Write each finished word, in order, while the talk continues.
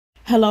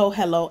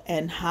Hello,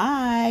 and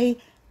hi.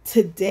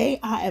 Today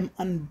I am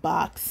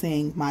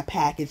unboxing my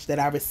package that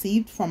I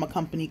received from a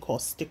company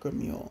called Sticker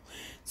Mule.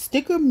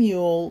 Sticker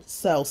Mule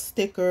sells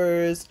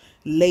stickers,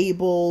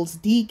 labels,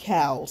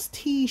 decals,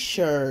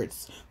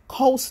 t-shirts,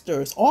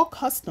 coasters, all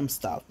custom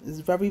stuff. It's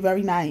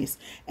very nice.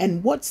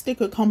 And what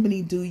sticker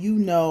company do you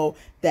know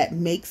that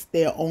makes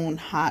their own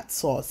hot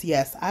sauce?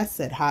 Yes, I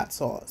said hot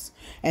sauce.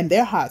 And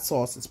their hot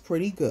sauce is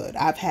pretty good.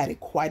 I've had it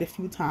quite a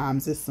few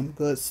times. It's some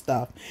good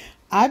stuff.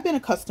 I've been a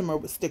customer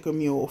with Sticker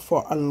Mule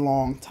for a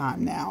long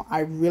time now.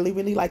 I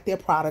really like their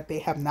product. They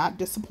have not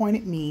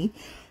disappointed me.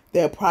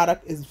 Their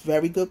product is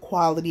very good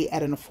quality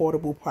at an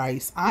affordable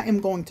price. I am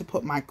going to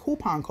put my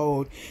coupon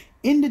code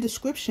in the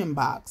description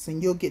box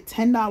and you'll get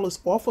 $10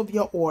 off of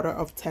your order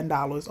of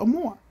 $10 or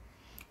more,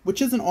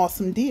 which is an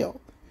awesome deal.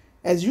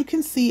 As you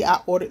can see,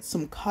 I ordered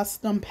some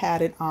custom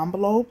padded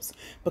envelopes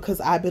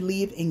because I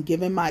believe in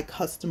giving my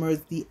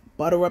customers the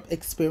butter up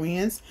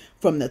experience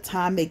from the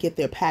time they get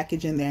their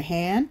package in their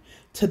hand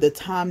to the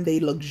time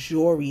they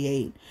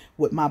luxuriate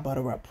with my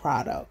butter up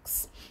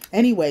products.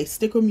 Anyway,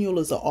 Sticker Mule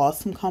is an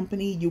awesome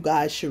company. You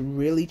guys should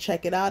really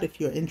check it out if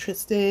you're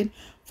interested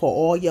for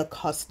all your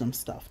custom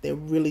stuff. They're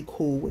really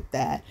cool with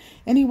that.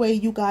 Anyway,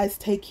 you guys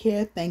take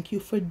care. Thank you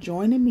for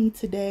joining me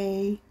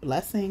today.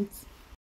 Blessings.